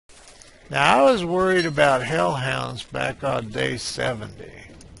Now, I was worried about hellhounds back on day 70.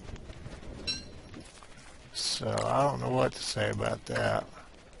 So, I don't know what to say about that.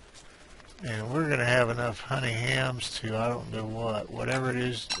 And we're going to have enough honey hams to, I don't know what. Whatever it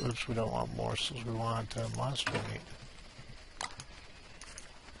is, oops, we don't want morsels. We want monster meat.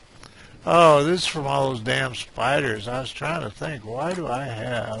 Oh, this is from all those damn spiders. I was trying to think, why do I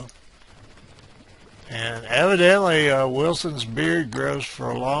have? And evidently, Wilson's beard grows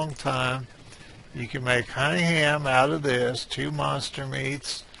for a long time. You can make honey ham out of this, 2 monster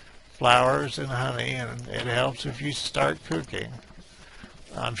meats, flowers, and honey, and it helps if you start cooking.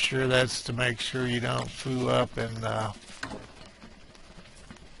 I'm sure that's to make sure you don't foo up and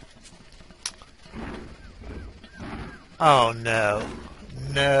oh no,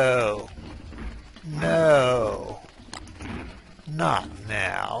 no, no, not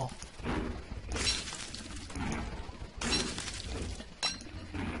now.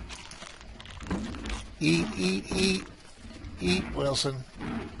 Eat, eat, eat, eat, Wilson.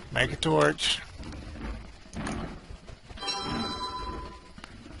 Make a torch.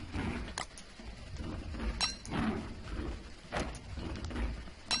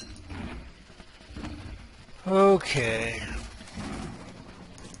 Okay.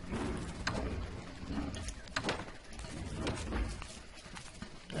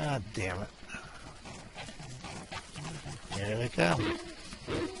 God damn it. Here they come.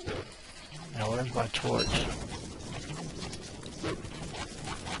 Now where's my torch?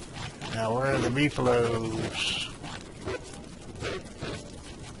 Now where are the beefaloes?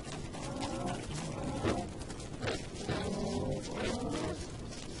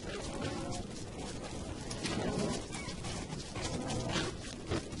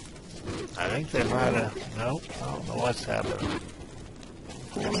 I think they might have, nope, I don't know what's happening.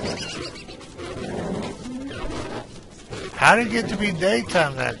 How did it get to be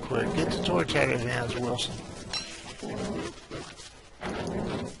daytime that quick? Get the torch out of your hands, Wilson.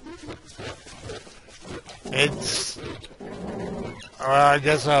 It's, well, I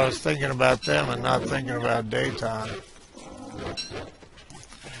guess I was thinking about them and not thinking about daytime.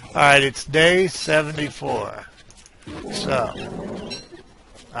 Alright, it's day 74. So,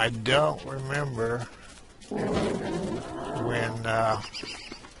 I don't remember when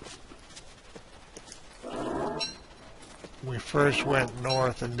we first went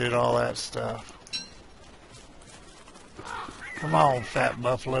north and did all that stuff. Come on, fat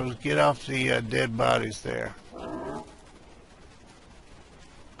buffaloes, get off the dead bodies there.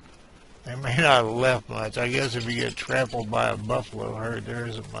 They may not have left much. I guess if you get trampled by a buffalo herd, there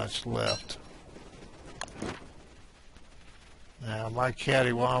isn't much left. Now, my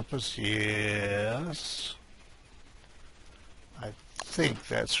cattywampus, yes. I think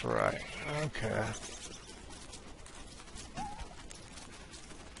that's right. Okay.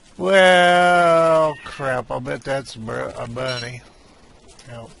 Well, crap, I'll bet that's a bunny.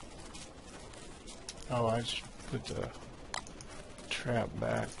 Yep. Oh, I just put the trap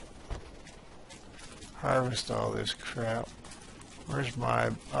back. Harvest all this crap. Where's my...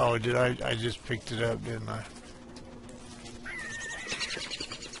 Oh, did I just picked it up, didn't I?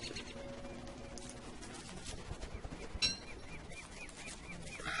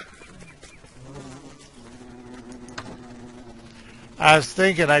 I was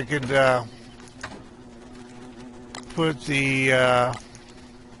thinking I could put the,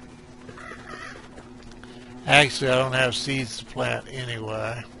 actually I don't have seeds to plant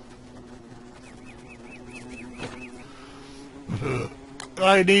anyway.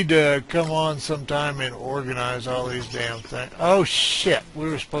 I need to come on sometime and organize all these damn things. Oh shit, we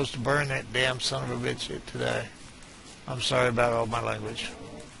were supposed to burn that damn son of a bitch today. I'm sorry about all my language.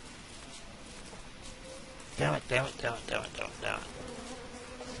 Damn it, damn it, damn it, damn it, damn it, damn it.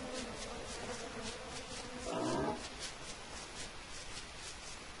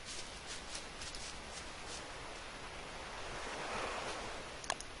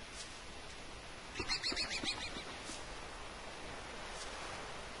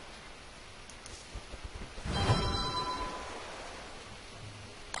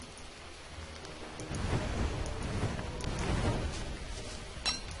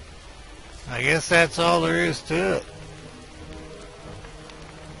 I guess that's all there is to it.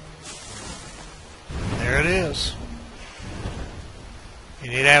 There it is. You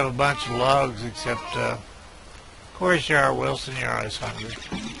need to have a bunch of logs, except, of course you are, Wilson, you're always hungry.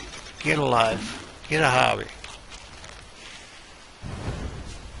 Get a life. Get a hobby.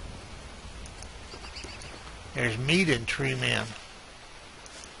 There's meat in Treeman.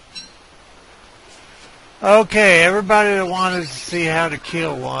 Okay, everybody that wanted to see how to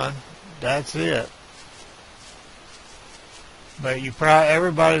kill one, that's it. But you probably,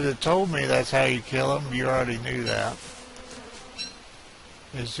 everybody that told me that's how you kill them, you already knew that.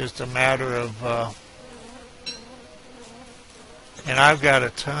 It's just a matter of, and I've got a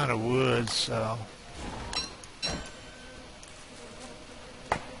ton of wood, so.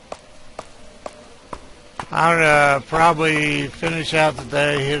 I'm gonna probably finish out the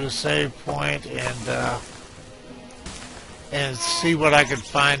day, hit a save point, and see what I can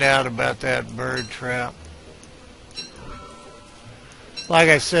find out about that bird trap. Like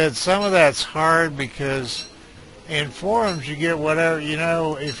I said, some of that's hard because in forums you get whatever, you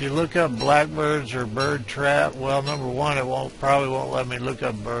know, if you look up blackbirds or bird trap, well, number one, it probably won't let me look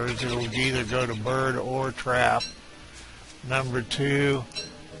up birds. It'll either go to bird or trap. Number two,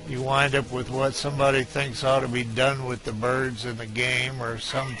 you wind up with what somebody thinks ought to be done with the birds in the game or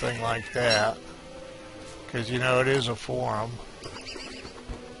something like that. Because, you know, it is a forum.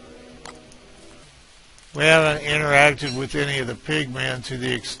 We haven't interacted with any of the pigmen to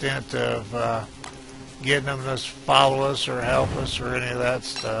the extent of getting them to follow us or help us or any of that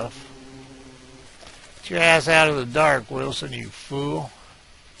stuff. Get your ass out of the dark, Wilson, you fool.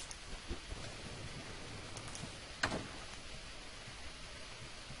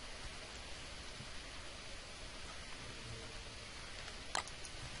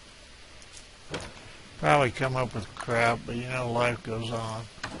 Probably come up with crap, but you know, life goes on.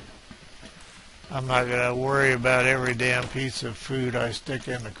 I'm not going to worry about every damn piece of food I stick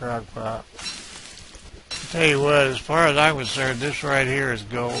in the crock pot. I'll tell you what, as far as I'm concerned, this right here is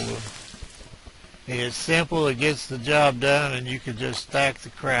golden. It's simple, it gets the job done, and you can just stack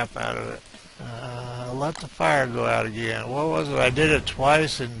the crap out of it. Let the fire go out again. What was it? I did it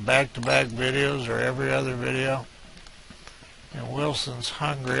twice in back-to-back videos or every other video. And Wilson's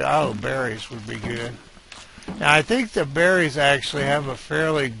hungry. Oh, berries would be good. Now, I think the berries actually have a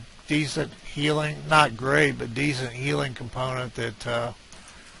fairly decent healing, not great, but decent healing component that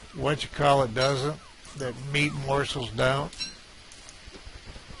doesn't, that meat morsels don't.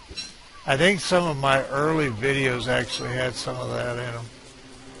 I think some of my early videos actually had some of that in them.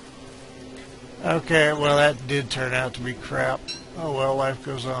 Okay, well, that did turn out to be crap. Oh, well, life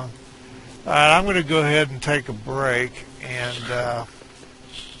goes on. All right, I'm going to go ahead and take a break and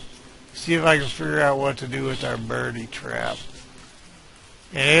see if I can figure out what to do with our birdie trap.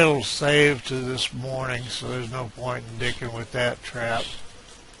 And it'll save to this morning, so there's no point in dicking with that trap.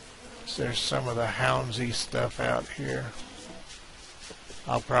 So there's some of the houndsy stuff out here.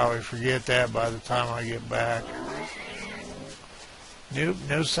 I'll probably forget that by the time I get back. Nope,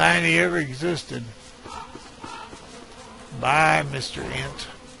 no sign he ever existed. Bye, Mr. Int.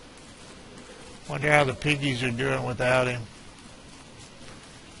 Wonder how the piggies are doing without him.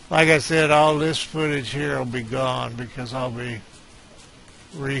 Like I said, all this footage here will be gone because I'll be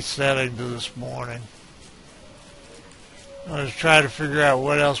resetting to this morning. I was trying to figure out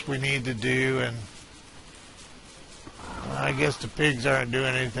what else we need to do, and I guess the pigs aren't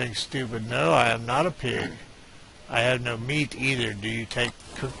doing anything stupid. No, I am not a pig. I have no meat either. Do you take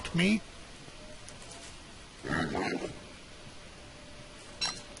cooked meat?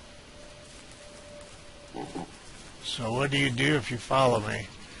 So what do you do if you follow me?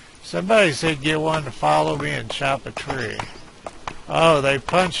 Somebody said get one to follow me and chop a tree. Oh, they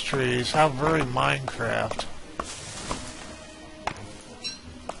punch trees. How very Minecraft.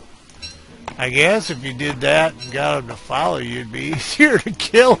 I guess if you did that and got them to follow you, it'd be easier to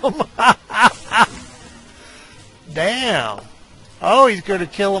kill them. Damn. Oh, he's going to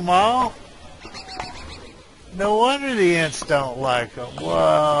kill them all? No wonder the Ints don't like them.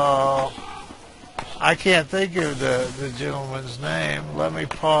 Whoa. I can't think of the gentleman's name. Let me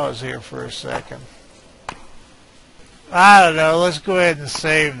pause here for a second. I don't know. Let's go ahead and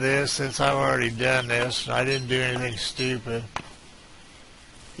save this since I've already done this. I didn't do anything stupid.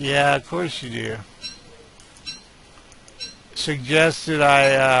 Yeah, of course you do. Suggested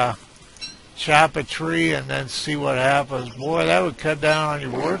I chop a tree and then see what happens. Boy, that would cut down on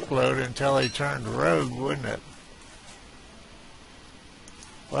your workload until they turned rogue, wouldn't it?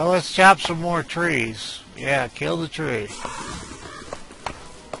 Well, let's chop some more trees. Yeah, kill the tree.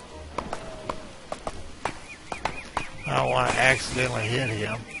 I don't want to accidentally hit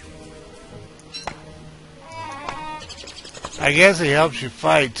him. I guess he helps you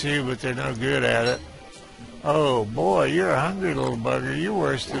fight too, but they're no good at it. Oh boy, you're a hungry little bugger. You're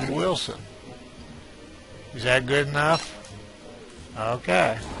worse than Wilson. Is that good enough?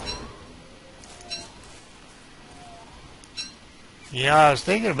 Okay. You know, I was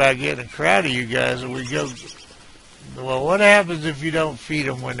thinking about getting a crowd of you guys and we go... Well, what happens if you don't feed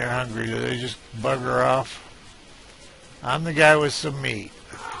them when they're hungry? Do they just bugger off? I'm the guy with some meat.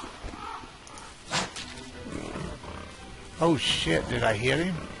 Oh shit, did I hit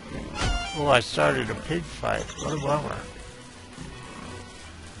him? Oh, I started a pig fight. What a bummer.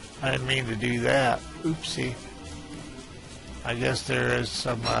 I didn't mean to do that. Oopsie. I guess there is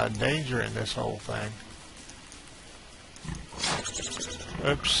some danger in this whole thing.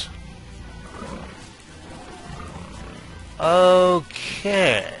 Oops.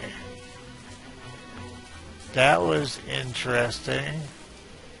 Okay. That was interesting.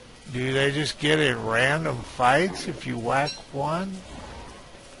 Do they just get in random fights if you whack one?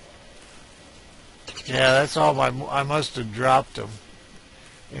 Yeah, that's all I must have dropped them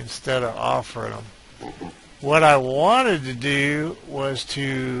instead of offering them. What I wanted to do was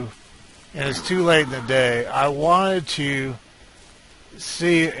to, and it's too late in the day, I wanted to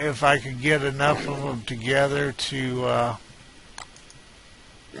see if I could get enough of them together to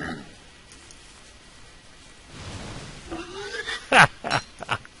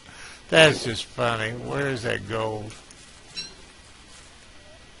that's just funny. Where is that gold?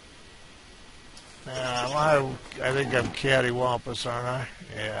 I think I'm cattywampus, aren't I?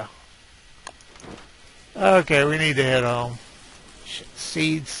 Yeah. Okay, we need to head home.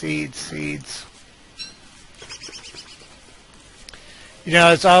 Seeds, seeds, seeds. You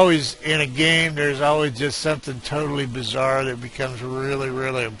know, it's always, in a game, there's always just something totally bizarre that becomes really,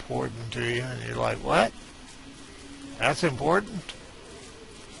 really important to you. And you're like, what? That's important?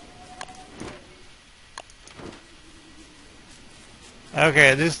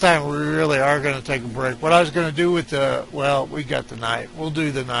 Okay, this time we really are going to take a break. What I was going to do with the, well, we got the night. We'll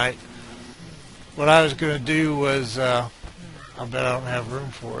do the night. What I was going to do was, I bet I don't have room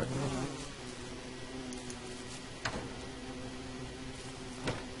for it.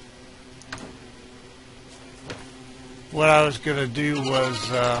 What I was going to do was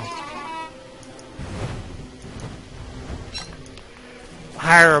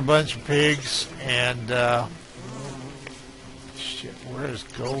hire a bunch of pigs and shit, where's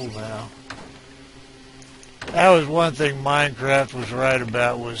gold now? That was one thing Minecraft was right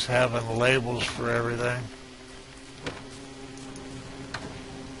about, was having labels for everything.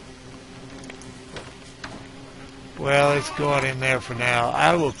 Well, it's going in there for now.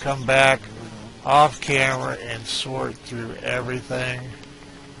 I will come back off camera and sort through everything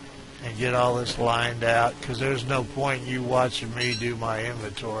and get all this lined out, because there's no point in you watching me do my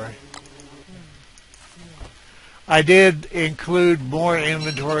inventory. I did include more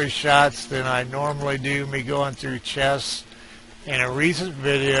inventory shots than I normally do, me going through chests in a recent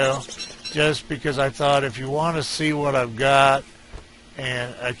video, just because I thought if you want to see what I've got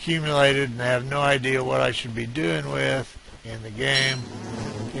and accumulated and have no idea what I should be doing with in the game,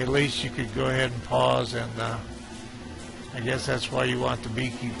 at least you could go ahead and pause, and I guess that's why you want the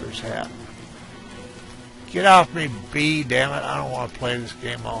beekeeper's hat. Get off me, bee, damn it. I don't want to play this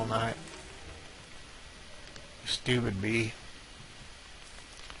game all night. Stupid bee.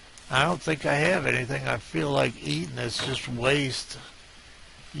 I don't think I have anything I feel like eating. It's just waste.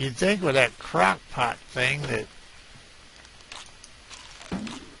 You'd think with that crock pot thing that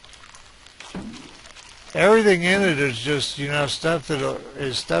everything in it is just, you know, stuff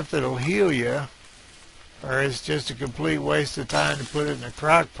that'll heal you, or it's just a complete waste of time to put it in a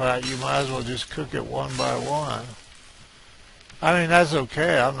crock pot. You might as well just cook it one by one. I mean, that's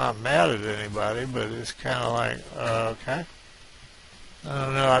okay. I'm not mad at anybody, but it's kind of like, okay. I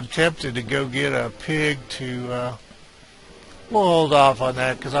don't know. I'm tempted to go get a pig to, we'll hold off on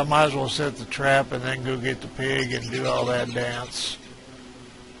that, because I might as well set the trap and then go get the pig and do all that dance.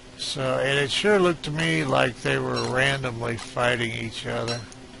 So, and it sure looked to me like they were randomly fighting each other.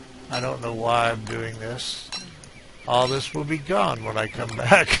 I don't know why I'm doing this. All this will be gone when I come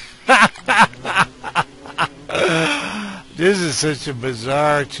back. This is such a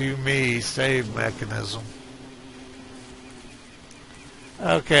bizarre, to me, save mechanism.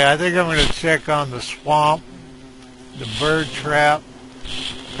 Okay, I think I'm going to check on the swamp, the bird trap,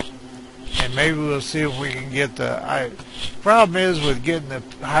 and maybe we'll see if we can get the... problem is with getting the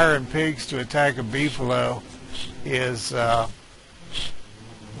hiring pigs to attack a beefalo is, what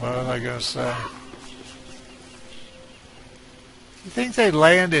was I going to say? You think they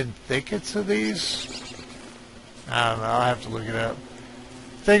land in thickets of these? I don't know. I'll have to look it up.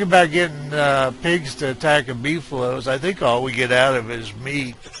 Think about getting pigs to attack a beefalo. I think all we get out of it is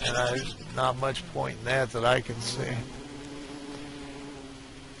meat, and there's not much point in that I can see.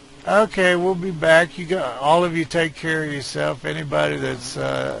 Okay, we'll be back. All of you take care of yourself. Anybody that's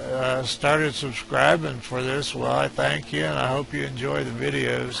started subscribing for this, well, I thank you, and I hope you enjoy the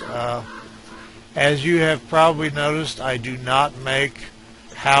videos. As you have probably noticed, I do not make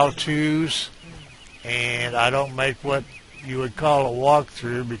how-tos, and I don't make what you would call a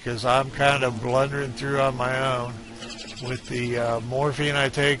walkthrough, because I'm kind of blundering through on my own. With the morphine I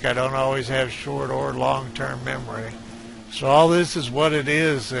take, I don't always have short or long-term memory. So all this is what it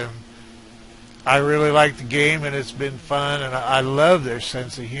is, and I really like the game, and it's been fun, and I love their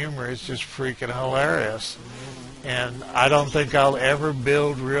sense of humor. It's just freaking hilarious. And I don't think I'll ever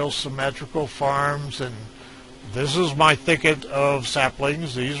build real symmetrical farms, and this is my thicket of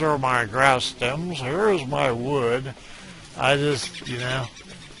saplings. These are my grass stems. Here is my wood. I just,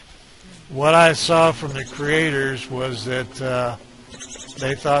 what I saw from the creators was that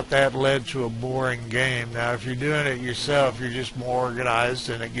they thought that led to a boring game. Now, if you're doing it yourself, you're just more organized,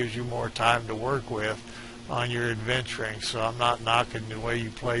 and it gives you more time to work with on your adventuring. So I'm not knocking the way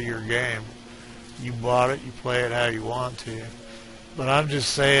you play your game. You bought it, you play it how you want to. But I'm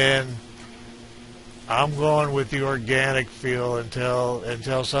just saying, I'm going with the organic feel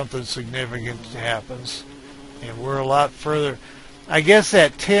until something significant happens. And we're a lot further. I guess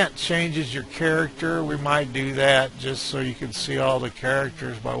that tent changes your character. We might do that just so you can see all the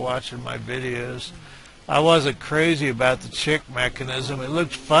characters by watching my videos. I wasn't crazy about the chick mechanism. It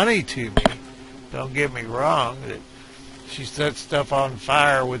looked funny to me. Don't get me wrong. She set stuff on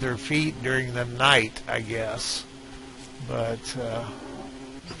fire with her feet during the night, I guess. But,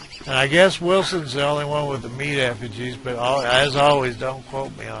 and I guess Wilson's the only one with the meat effigies, but as always, don't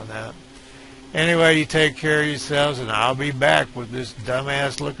quote me on that. Anyway, you take care of yourselves, and I'll be back with this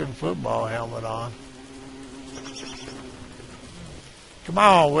dumbass-looking football helmet on. Come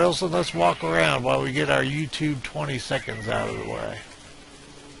on, Wilson, let's walk around while we get our YouTube 20 seconds out of the way.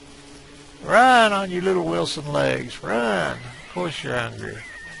 Run on your little Wilson legs. Run. Of course you're hungry.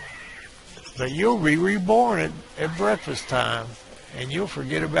 But you'll be reborn at breakfast time, and you'll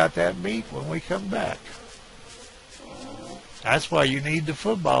forget about that meat when we come back. That's why you need the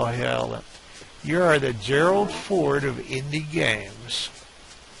football helmet. You are the Gerald Ford of indie games.